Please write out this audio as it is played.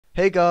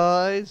Hey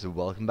guys,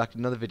 welcome back to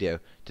another video.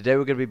 Today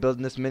we're going to be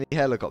building this mini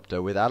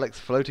helicopter with Alex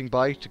floating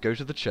by to go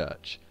to the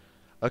church.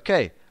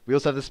 Okay, we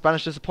also have the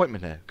Spanish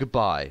disappointment here.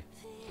 Goodbye.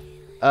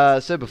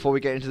 So before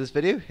we get into this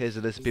video, here's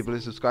a list of people who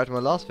subscribed to my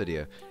last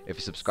video. If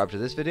you subscribe to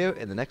this video,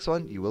 in the next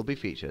one you will be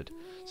featured.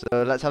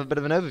 So let's have a bit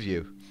of an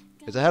overview.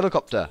 It's a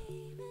helicopter.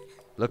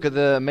 Look at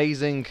the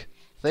amazing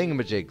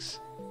thingamajigs.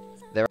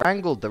 They're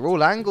angled, they're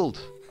all angled.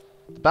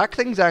 The back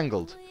thing's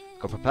angled.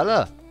 Got a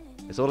propeller.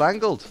 It's all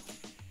angled.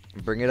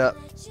 Bring it up.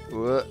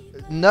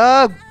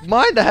 No!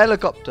 Mind the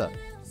helicopter!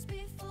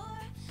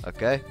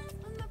 Okay.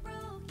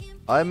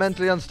 I'm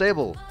mentally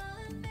unstable.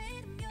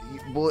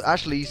 Well,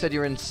 actually, you said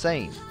you're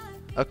insane.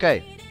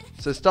 Okay.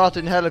 So start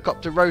in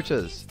helicopter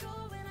rotors.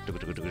 3,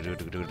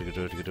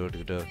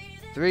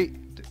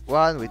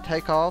 1, we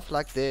take off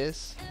like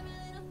this.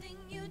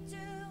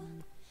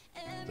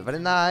 So very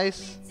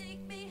nice.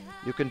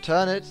 You can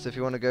turn it, so if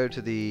you want to go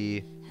to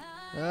the...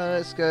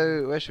 let's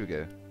go... Where should we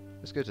go?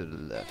 Let's go to the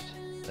left.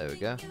 There we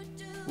go.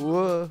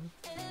 Whoa.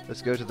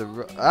 Let's go to the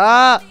right.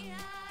 Ah!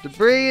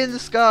 Debris in the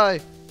sky.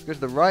 Let's go to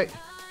the right.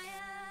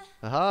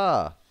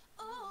 Aha.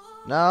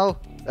 Now,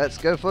 let's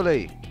go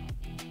fully.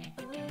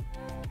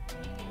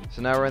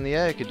 So now we're in the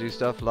air. You can do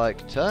stuff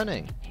like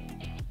turning.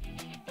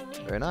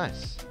 Very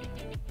nice.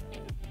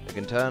 It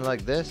can turn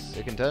like this.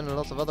 It can turn in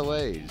lots of other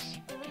ways.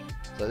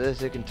 So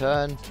this, it can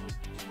turn.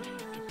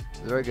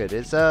 It's very good.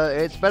 It's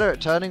better at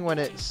turning when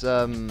it's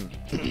when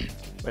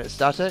it's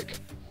static.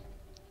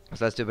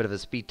 So let's do a bit of a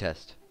speed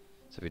test.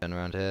 So if we turn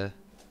around here,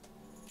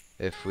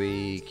 if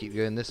we keep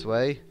going this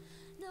way,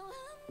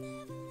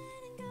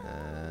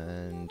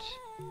 and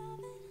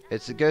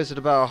it goes at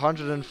about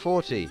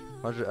 140,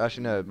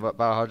 actually no, about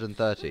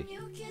 130.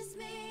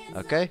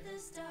 Okay,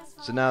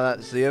 so now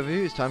that's the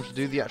overview. It's time to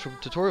do the actual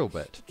tutorial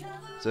bit.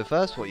 So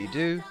first what you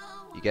do,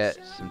 you get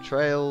some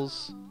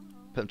trails,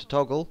 put them to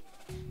toggle.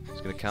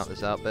 Just going to count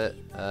this out bit.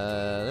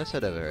 Let's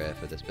head over here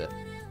for this bit.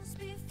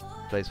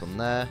 Place one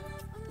there.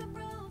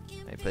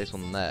 Place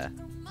one there.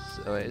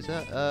 So wait, is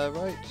that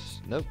right?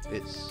 Nope,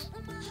 it's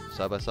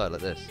side by side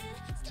like this.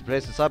 So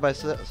place it side by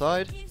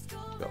side.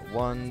 We've got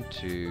 1,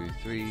 2,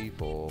 3,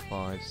 4,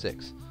 5,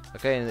 6.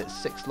 Okay, and it's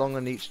 6 long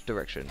in each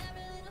direction.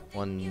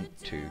 1,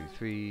 2,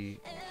 3,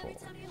 4,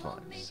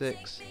 5,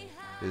 6.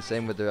 Do the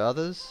same with the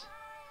others.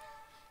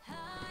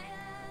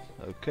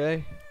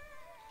 Okay.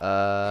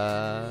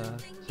 So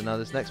now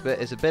this next bit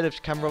is a bit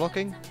of camera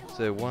locking.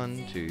 So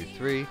 1, 2,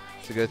 3.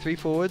 So go 3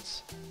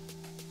 forwards,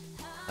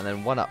 and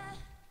then 1 up.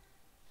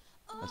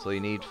 That's all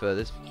you need for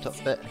this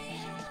top bit.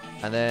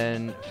 And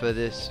then for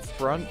this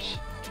front,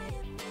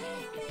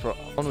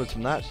 onwards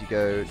from that, you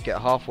go get a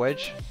half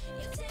wedge.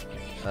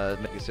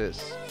 Make it so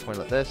it's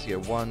pointed like this. You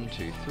go 1,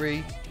 2,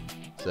 3.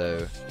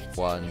 So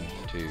 1,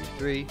 2,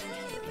 3.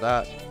 Like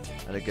that.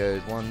 And it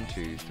goes 1,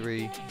 2,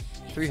 3.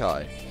 3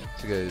 high.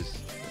 So it goes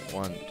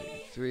 1, 2,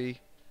 3.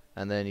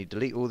 And then you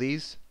delete all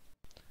these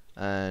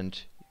and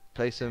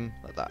place them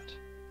like that.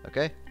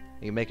 Okay?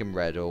 You can make them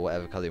red or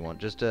whatever color you want,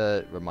 just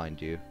to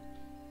remind you.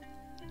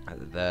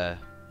 There.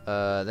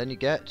 Then you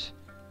get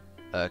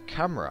a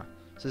camera.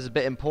 So this is a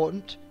bit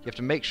important. You have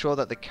to make sure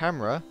that the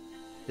camera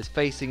is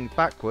facing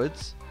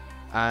backwards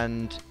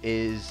and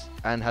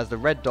has the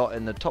red dot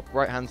in the top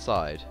right hand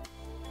side.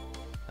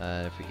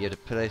 If you have to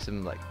place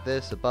them like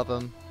this above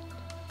them,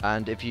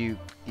 and if you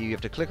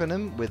have to click on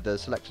them with the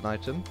select an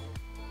item,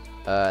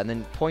 and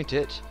then point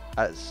it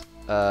at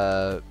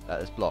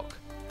this block,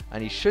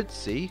 and you should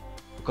see,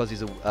 because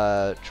these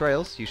are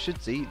trails, you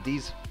should see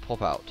these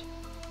pop out.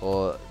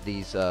 Or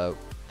these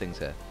things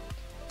here.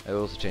 It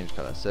will also change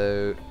colour.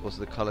 So also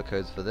the colour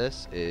codes for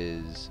this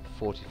is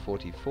 40,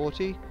 40,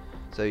 40.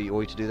 So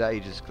all you to do that,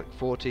 you just click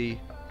 40,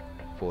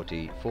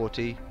 40,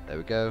 40. There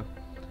we go.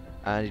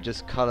 And you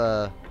just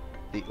colour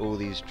all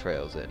these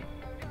trails in.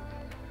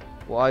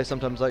 What I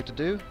sometimes like to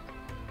do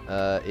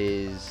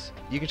is,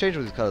 you can change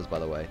all these colours by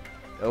the way.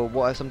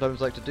 What I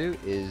sometimes like to do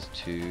is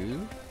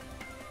to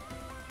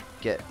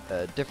get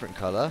a different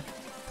colour.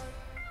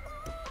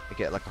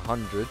 Get like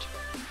 100,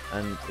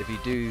 and if you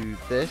do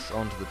this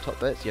onto the top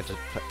bits, you have to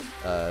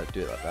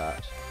do it like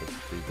that for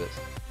 2 bits.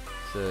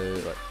 So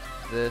like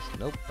this.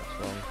 Nope, that's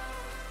wrong.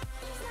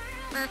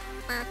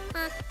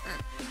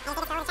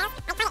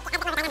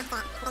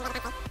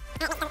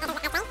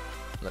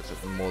 Looks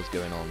like more's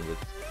going on with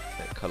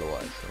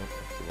color-wise. Oh,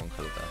 that's the wrong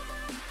color there.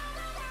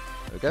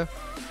 There we go.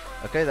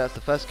 Okay, that's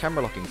the first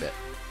camera locking bit.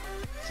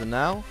 So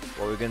now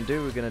what we're going to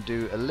do, we're going to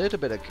do a little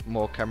bit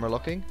more camera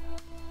locking.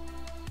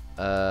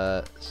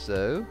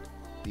 So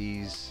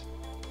you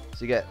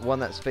get one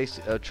that's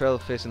a trail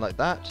facing like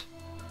that,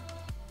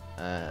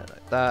 and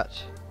like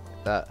that,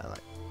 and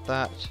like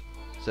that.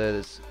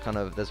 So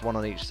there's one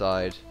on each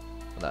side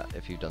of that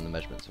if you've done the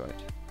measurements right.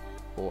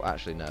 Or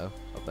actually no,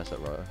 I've messed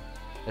up right.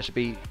 There should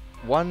be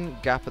 1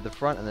 gap at the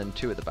front and then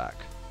 2 at the back.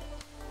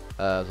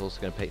 I was also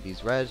going to paint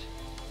these red.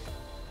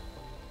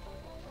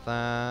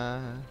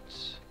 That.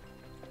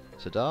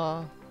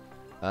 Ta-da!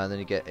 And then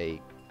you get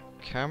a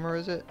camera,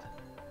 is it?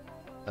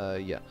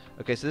 Yeah.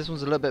 Okay, so this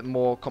one's a little bit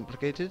more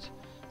complicated.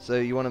 So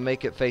you want to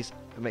make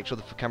sure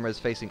the camera is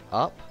facing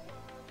up,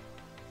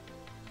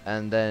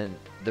 and then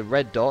the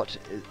red dot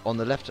is on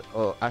the left,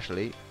 or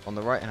actually on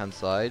the right hand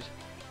side,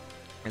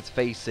 it's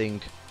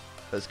facing,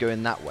 it's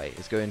going that way.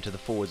 It's going to the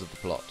forwards of the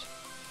plot.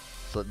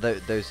 So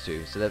those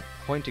two. So they're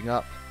pointing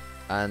up,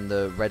 and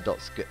the red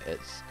dot's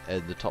it's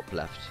at the top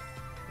left,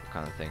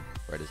 kind of thing,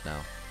 where it is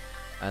now.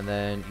 And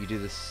then you do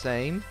the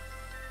same,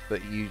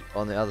 but you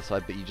on the other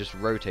side, but you just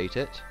rotate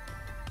it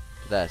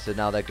there. So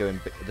now they're going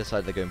this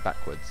side. They're going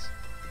backwards.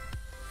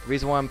 The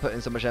reason why I'm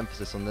putting so much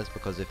emphasis on this,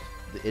 because if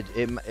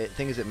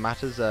it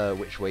matters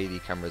which way the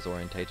camera is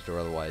orientated, or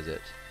otherwise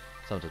it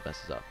sometimes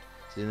messes up.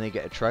 So then you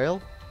get a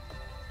trail.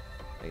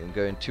 You can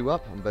go in 2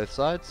 up on both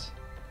sides.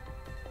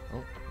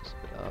 Oh, let's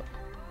put it up.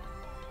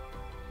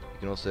 You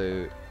can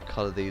also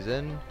color these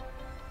in.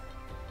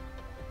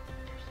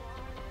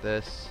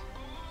 This.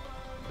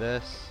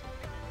 This.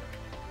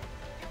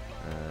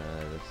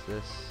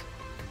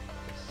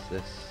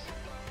 This.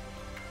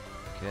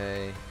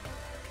 Okay.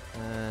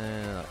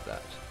 Like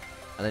that.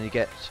 And then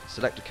you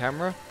select a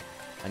camera,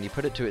 and you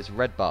put it to its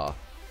red bar.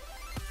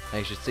 And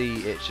you should see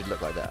it should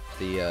look like that.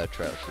 The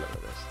trail should look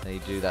like this. And you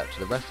do that to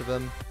the rest of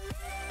them.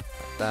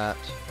 Like that.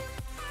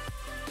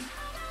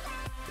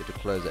 You have to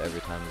close it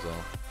every time as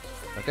well.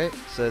 Okay,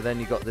 so then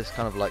you got this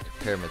kind of like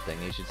pyramid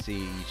thing. You should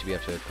be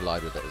able to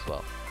collide with it as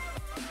well.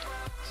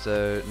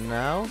 So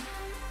now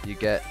you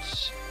get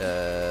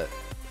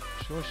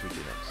what should we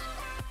do next?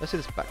 Let's do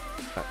this back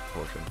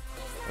portion.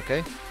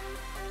 Okay?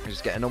 You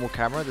just get a normal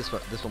camera. This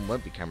one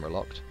won't be camera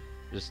locked.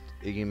 Just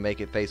you can make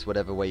it face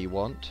whatever way you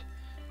want.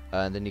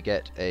 And then you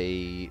get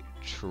a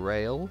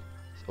trail,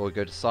 or you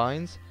go to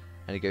signs,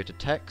 and you go to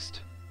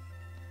text,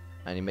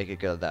 and you make it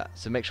go like that.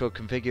 So make sure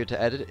configure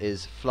to edit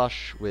is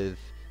flush with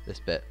this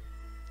bit,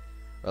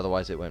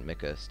 otherwise it won't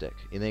make a stick.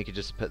 And then you can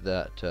just put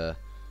that to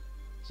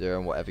 0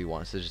 and whatever you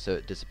want, so just so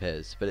it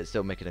disappears, but it's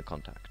still making a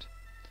contact.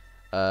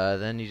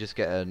 Then you just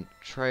get a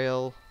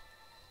trail.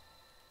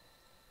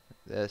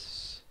 Like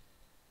this.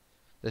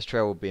 This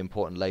trail will be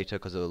important later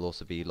because it will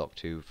also be locked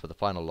to for the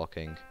final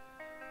locking.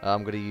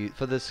 I'm going to use,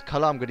 for this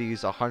color, I'm going to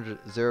use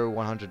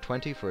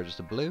 120 for just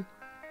a blue.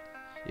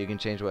 You can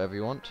change whatever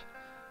you want.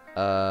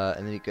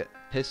 And then you get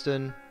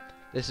piston.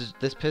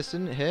 This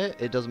piston here.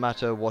 It doesn't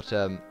matter what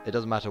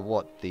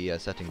the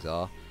settings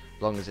are,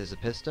 as long as it's a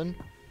piston.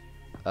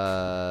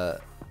 Where's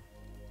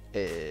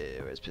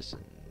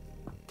piston?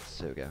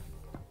 There we go.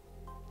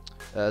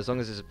 As long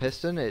as it's a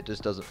piston, it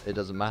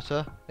doesn't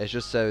matter. It's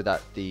just so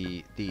that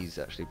these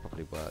actually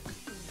properly work.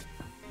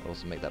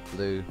 Also make that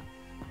blue.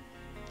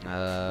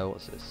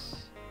 What's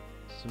this?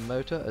 It's a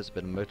motor. It's a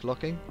bit of motor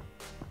locking.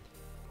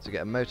 So you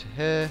get a motor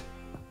here.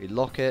 We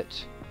lock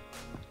it.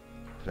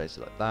 Place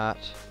it like that.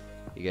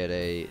 You get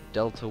a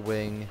delta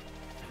wing.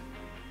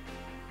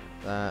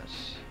 That.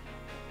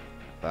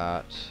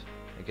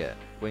 You get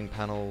wing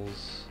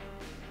panels.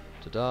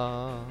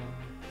 Ta-da!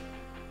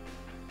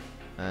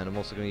 And I'm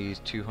also going to use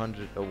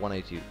 200 or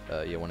 180.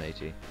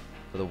 180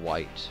 for the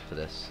white for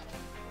this.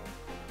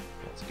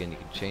 Once again, you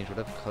can change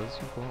whatever colours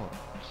you want.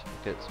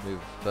 Okay, let's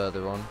move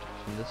further on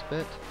from this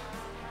bit.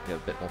 Get a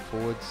bit more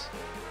forwards.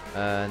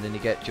 And then you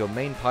get your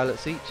main pilot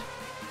seat.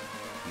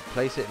 You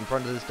place it in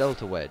front of this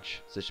delta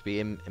wedge. So it should be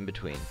in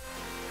between.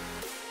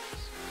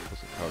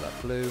 Also color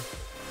that blue.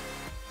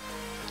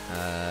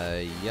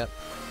 Yep.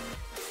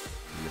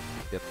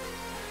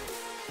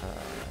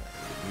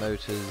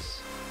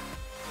 Motors.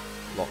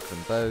 Lock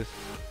them both.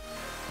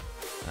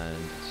 And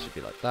it should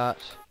be like that.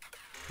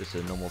 Just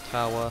a normal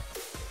tower.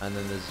 And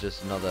then there's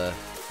just another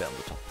bit on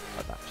the top,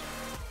 like that.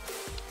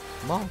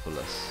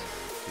 Marvellous.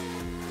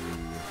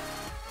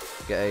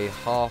 To get a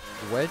half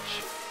wedge,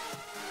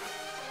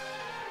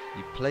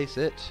 you place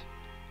it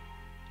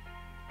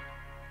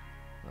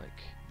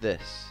like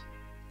this.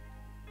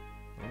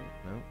 Oh,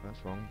 no,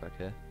 that's wrong, back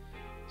here.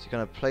 So you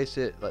kind of place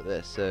it like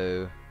this,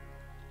 so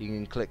you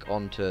can click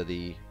onto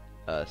the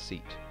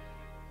seat.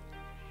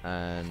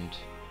 And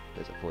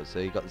there's it forward. So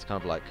you got this kind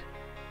of like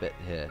bit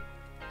here.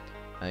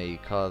 And you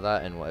colour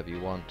that in whatever you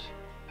want.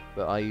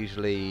 But I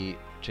usually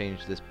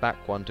change this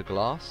back one to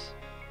glass.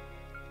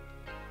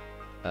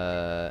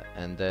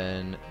 And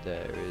then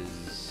there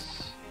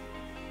is...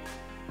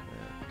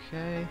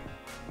 Okay.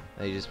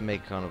 And you just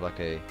make kind of like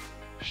a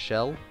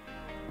shell.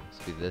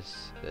 Let's do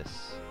this,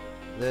 this,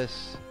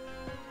 this.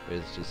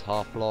 It's just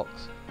half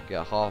blocks.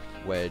 Get a half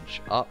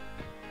wedge up.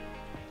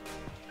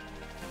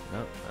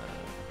 No,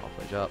 half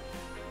wedge up.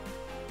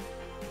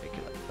 Make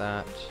it like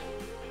that.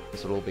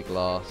 This will all be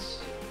glass.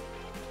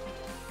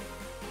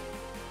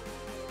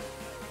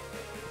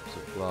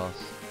 Glass.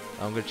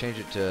 I'm going to change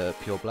it to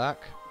pure black,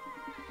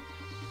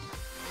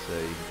 so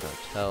you can kind of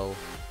tell. There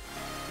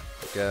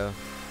we go.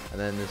 And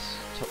then this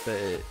top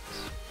bit,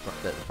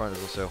 the front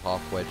is also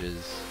half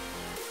wedges.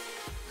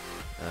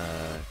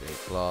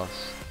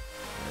 Glass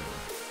and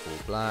all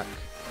black.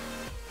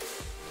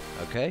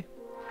 Okay.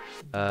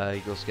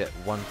 You can also get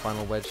one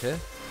final wedge here.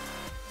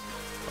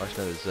 Oh,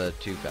 actually, no, there's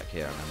two back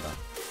here. I remember.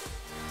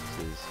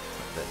 This is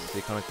like this. So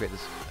you kind of create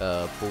this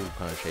ball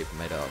kind of shape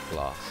made out of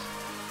glass.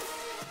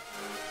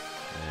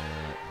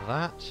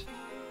 That.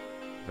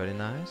 Very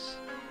nice.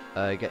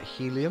 Get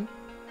helium.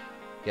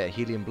 Get a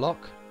helium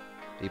block.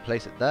 You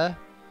place it there,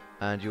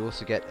 and you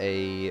also get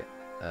a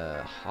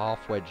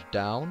half wedge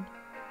down.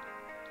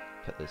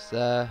 Put this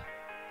there,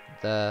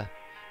 there.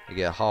 You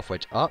get a half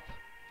wedge up,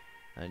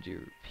 and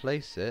you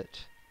place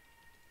it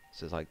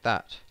so it's like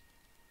that.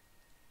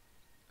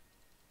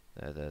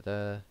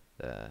 There,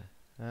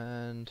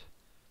 and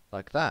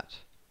like that.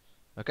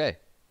 Okay.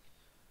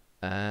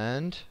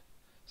 And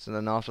so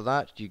then after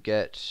that, you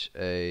get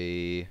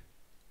a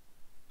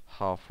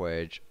half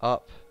wedge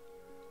up.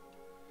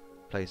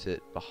 Place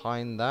it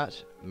behind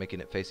that,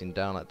 making it facing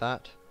down like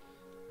that,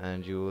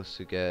 and you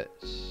also get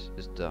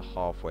just a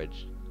half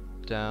wedge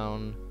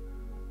down.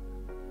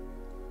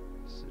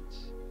 So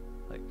it's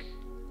like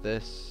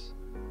this,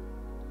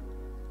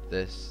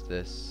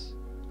 this,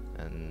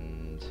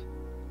 and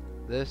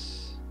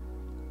this,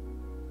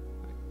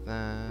 like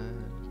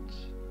that.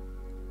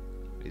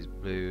 These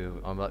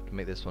blue. I'm about to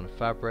make this one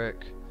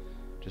fabric,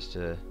 just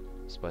to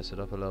spice it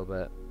up a little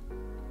bit.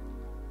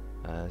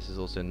 This is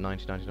also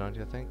 90, I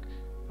think.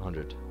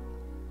 100.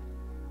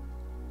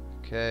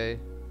 Okay,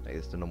 make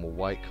this the normal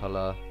white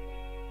color.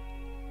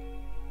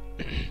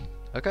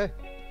 Okay,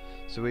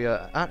 so we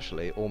are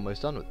actually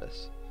almost done with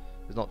this.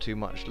 There's not too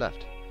much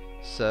left.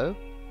 So,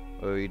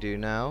 what you do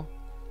now,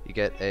 you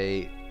get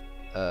a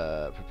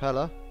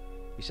propeller.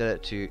 You set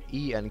it to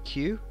E and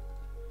Q.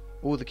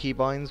 All the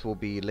keybinds will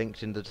be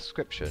linked in the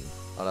description.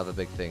 I'll have a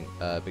big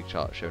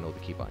chart showing all the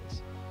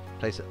keybinds.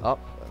 Place it up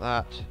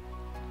like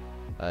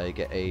that. You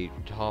get a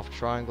half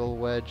triangle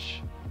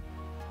wedge.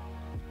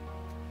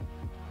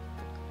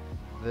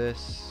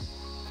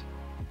 This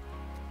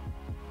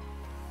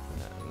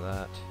and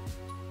that.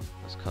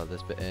 Let's cut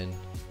this bit in.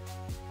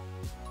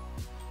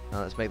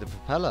 Now let's make the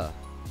propeller.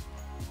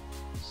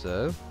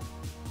 So,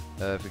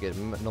 if we get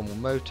normal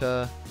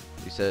motor,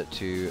 we set it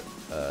to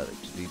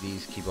do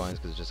these keybinds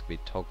because it's just going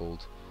to be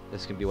toggled.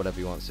 This can be whatever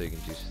you want, so you can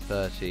do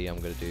 30. I'm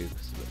going to do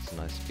because that's a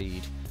nice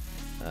speed.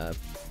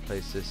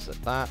 Place this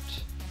at that.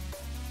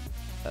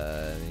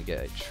 Then you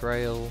get a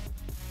trail.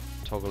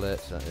 Toggle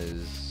it. That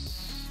is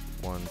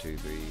 1, 2,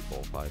 3,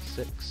 4, 5,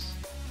 6.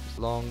 It's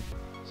long.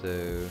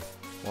 So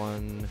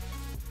 1,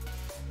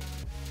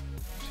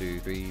 2,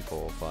 3,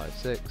 4, 5,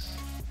 6.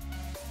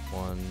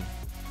 1,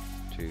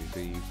 2,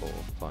 3, 4,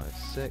 5,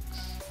 6.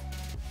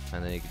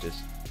 And then you can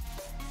just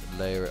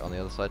layer it on the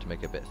other side to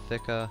make it a bit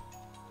thicker.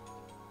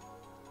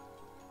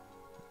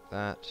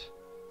 Like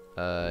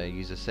that.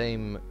 Use the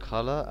same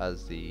color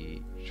as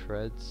the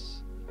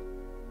treads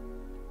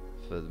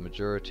for the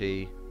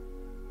majority.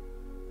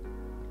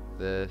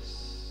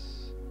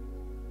 This.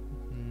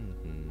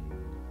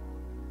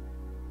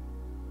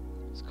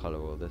 Let's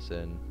color all this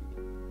in.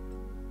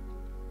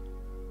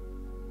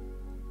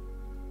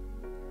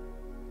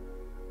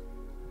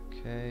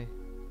 Okay.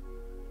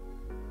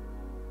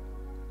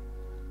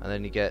 And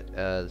then you get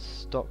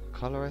stock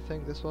color, I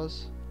think this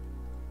was.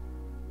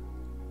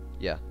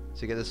 Yeah.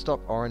 So you get the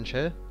stock orange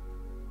here,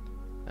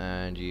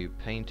 and you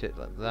paint it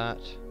like that.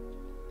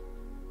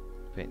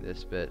 Paint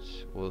this bit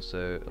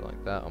also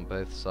like that on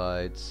both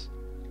sides.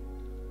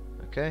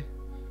 Okay.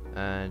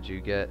 And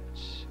you get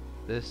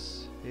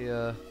this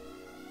here.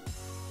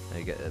 And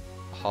you get a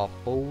half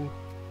ball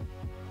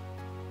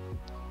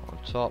on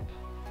top,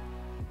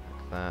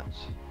 like that.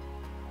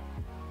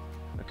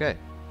 Okay,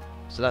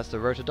 so that's the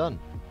rotor done.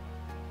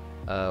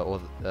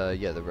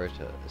 Yeah, the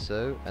rotor.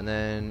 So, and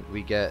then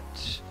we get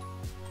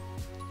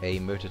a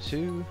motor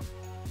 2.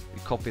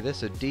 We copy this.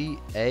 So D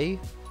A,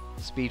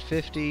 speed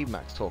 50,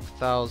 max torque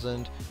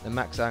 1000. The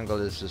max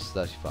angle is just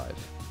 35.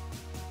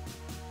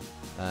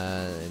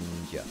 And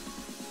yeah,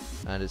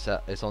 and it's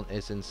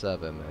in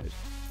servo mode.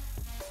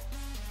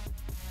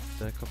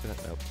 Did I copy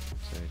that? Nope.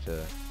 So I need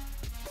to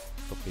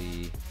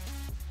copy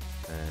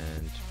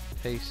and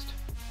paste,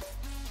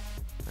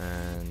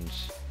 and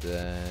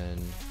then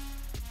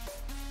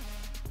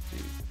do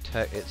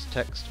it's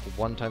text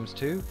 1 times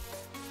 2.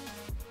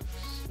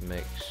 Just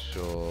make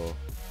sure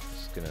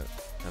it's gonna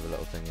have a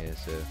little thing here.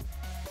 So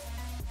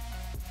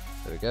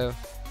there we go.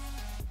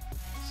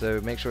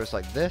 So make sure it's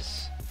like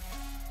this.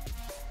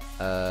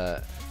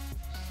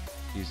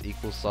 Use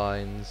equal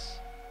signs.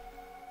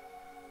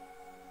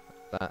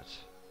 Like that.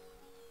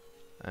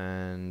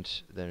 And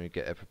then we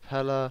get a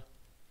propeller.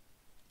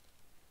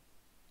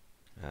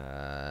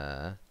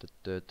 And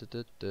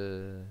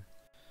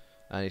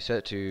you set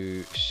it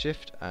to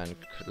shift and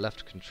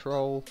left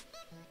control.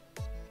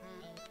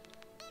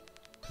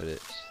 Put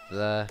it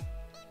there.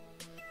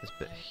 This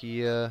bit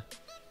here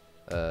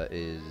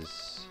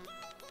is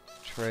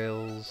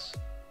trails.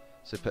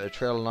 So put a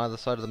trail on either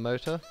side of the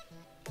motor.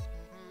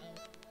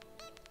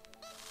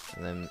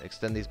 And then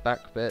extend these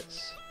back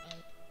bits.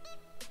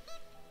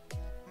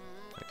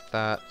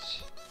 That,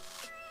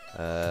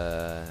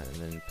 and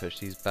then push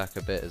these back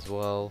a bit as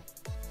well.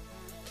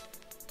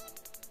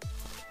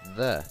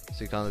 There,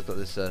 so you kind of got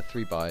this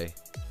 3x1.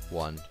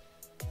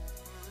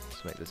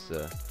 Let's make this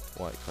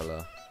white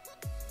color.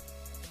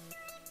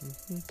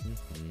 What's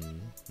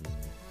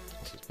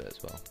this bit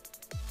as well?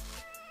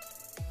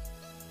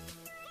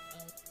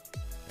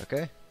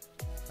 Okay,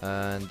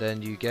 and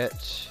then you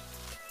get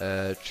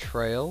a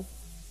trail,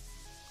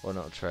 or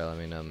not a trail, I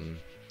mean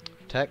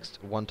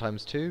text 1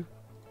 times 2.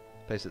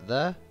 Place it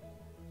there.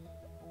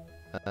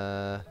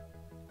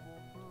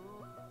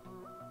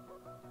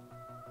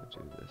 Do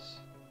this.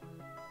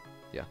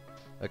 Yeah.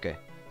 Okay.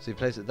 So you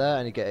place it there,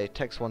 and you get a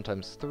text 1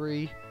 times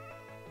 3.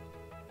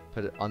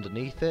 Put it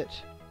underneath it.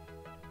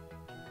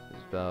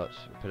 It's about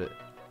put it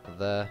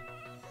there,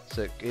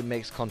 so it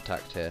makes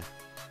contact here.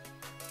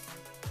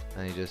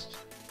 And you just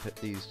put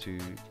these to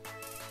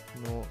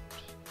 0,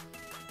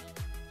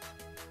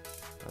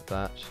 like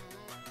that,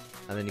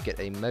 and then you get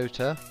a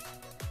motor.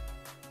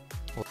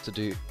 What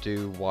to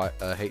do Y,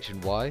 H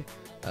and Y,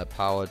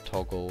 power,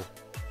 toggle,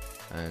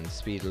 and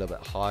speed a little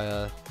bit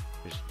higher,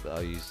 which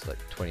I'll use like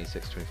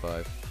 26,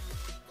 25,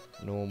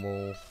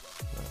 normal,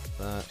 like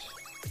that.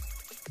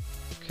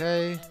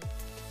 Okay,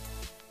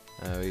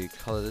 we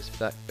colour this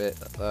back bit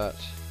like that,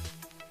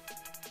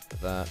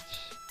 like that,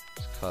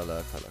 just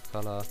colour, colour,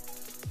 colour,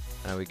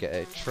 and we get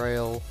a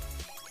trail,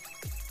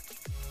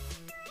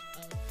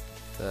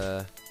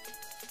 there,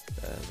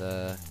 there,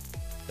 there,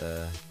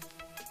 there,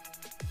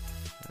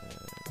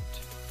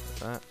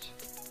 that.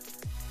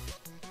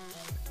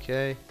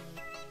 Okay.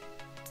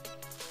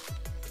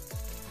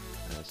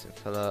 Some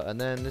colour, and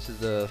then this is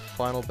the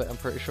final bit, I'm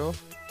pretty sure.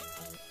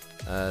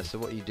 So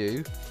what you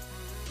do,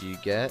 you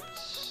get,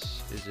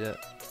 is it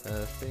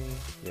a thing?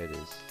 Yeah, it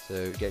is.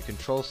 So you get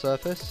control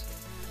surface,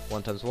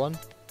 1 times 1.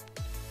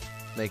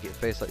 Make it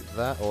face like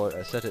that,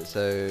 or set it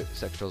so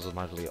set controls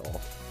automatically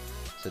off,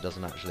 so it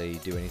doesn't actually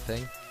do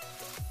anything.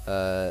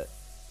 And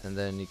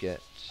then you get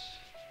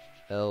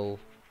L,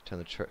 turn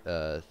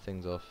the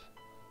things off.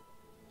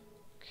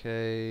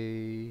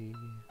 Okay,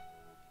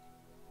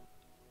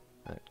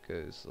 that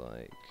goes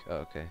like, oh,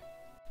 okay.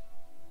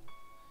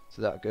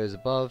 So that goes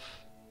above.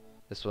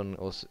 This one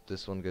also,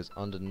 this one goes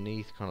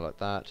underneath, kind of like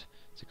that.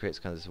 So it creates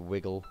kind of this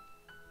wiggle,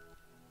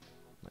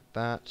 like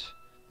that.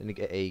 Then you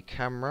get a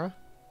camera.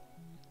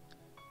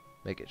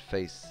 Make it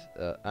face.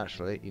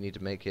 Actually, you need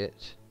to make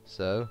it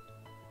so.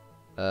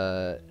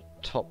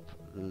 Top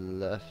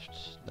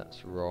left.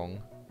 That's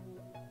wrong.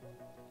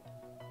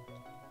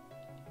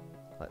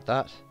 Like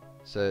that.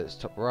 So it's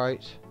top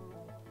right,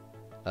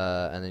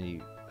 and then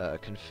you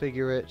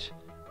configure it,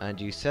 and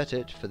you set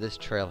it for this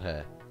trail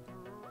here.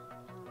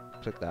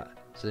 Click that.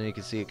 So then you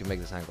can see it can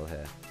make this angle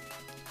here.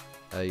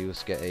 You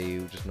also get a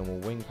just normal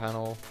wing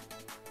panel.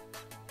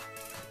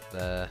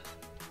 There.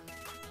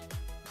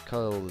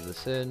 Color all of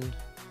this in.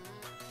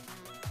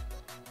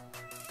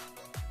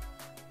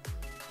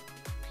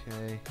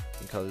 Okay. You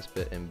can color this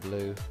bit in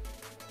blue.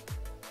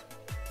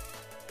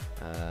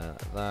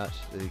 That.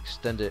 Then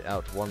extend it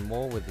out one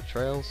more with the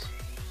trails.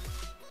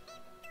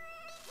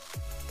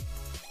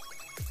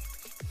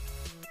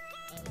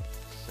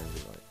 Send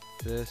it like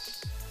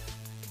this.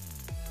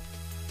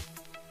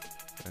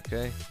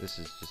 Okay, this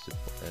is just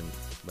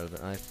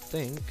relevant. I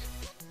think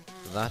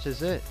that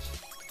is it.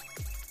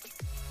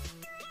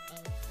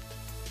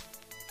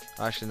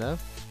 Actually, no.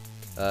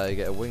 You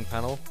get a wing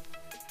panel.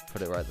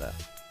 Put it right there.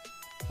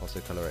 Also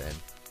color it in.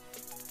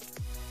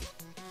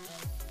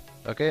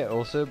 Okay.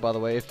 Also, by the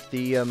way, if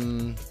the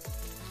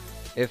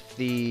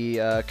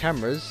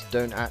cameras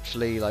don't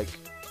actually like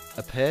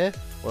appear,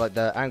 or like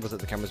the angles that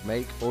the cameras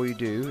make, all you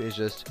do is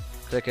just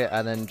click it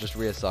and then just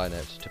reassign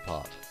it to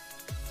part.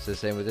 So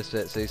same with this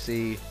bit. So you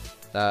see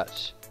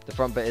that the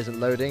front bit isn't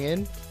loading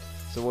in.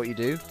 So what you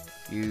do,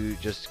 you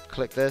just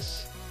click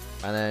this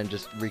and then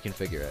just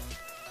reconfigure it.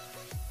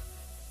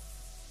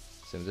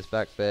 Same with this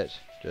back bit,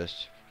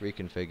 just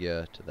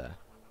reconfigure to there.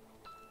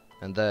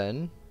 And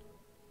then,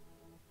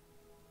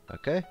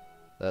 okay,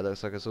 that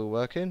looks like it's all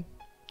working.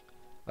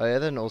 Oh yeah,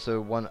 then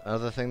also one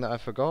other thing that I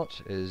forgot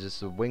is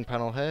just the wing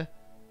panel here.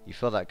 You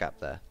fill that gap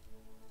there.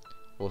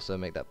 Also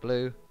make that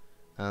blue,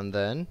 and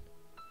then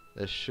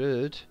this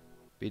should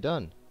be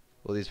done.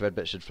 All these red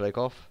bits should flake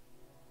off.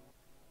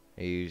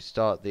 You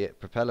start the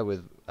propeller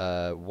with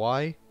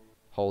Y,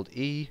 hold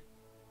E,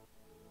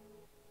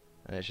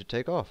 and it should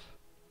take off.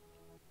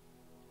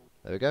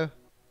 There we go.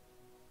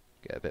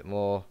 Get a bit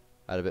more,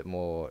 add a bit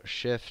more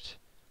shift,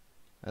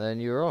 and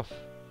then you're off.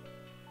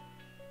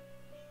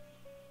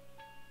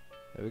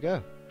 There we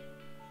go.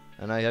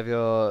 And now you have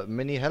your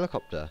mini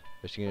helicopter,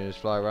 which you can just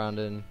fly around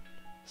in.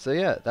 So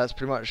yeah, that's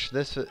pretty much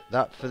this for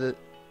that for the.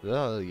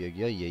 Oh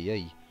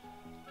yeah.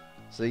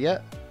 So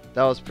yeah,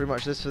 that was pretty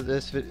much this for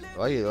this video.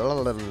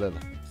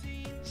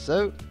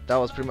 So that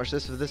was pretty much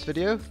this for this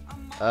video.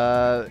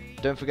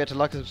 Don't forget to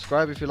like and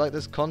subscribe if you like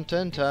this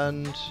content,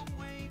 and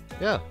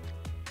yeah,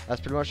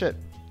 that's pretty much it.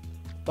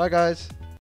 Bye guys.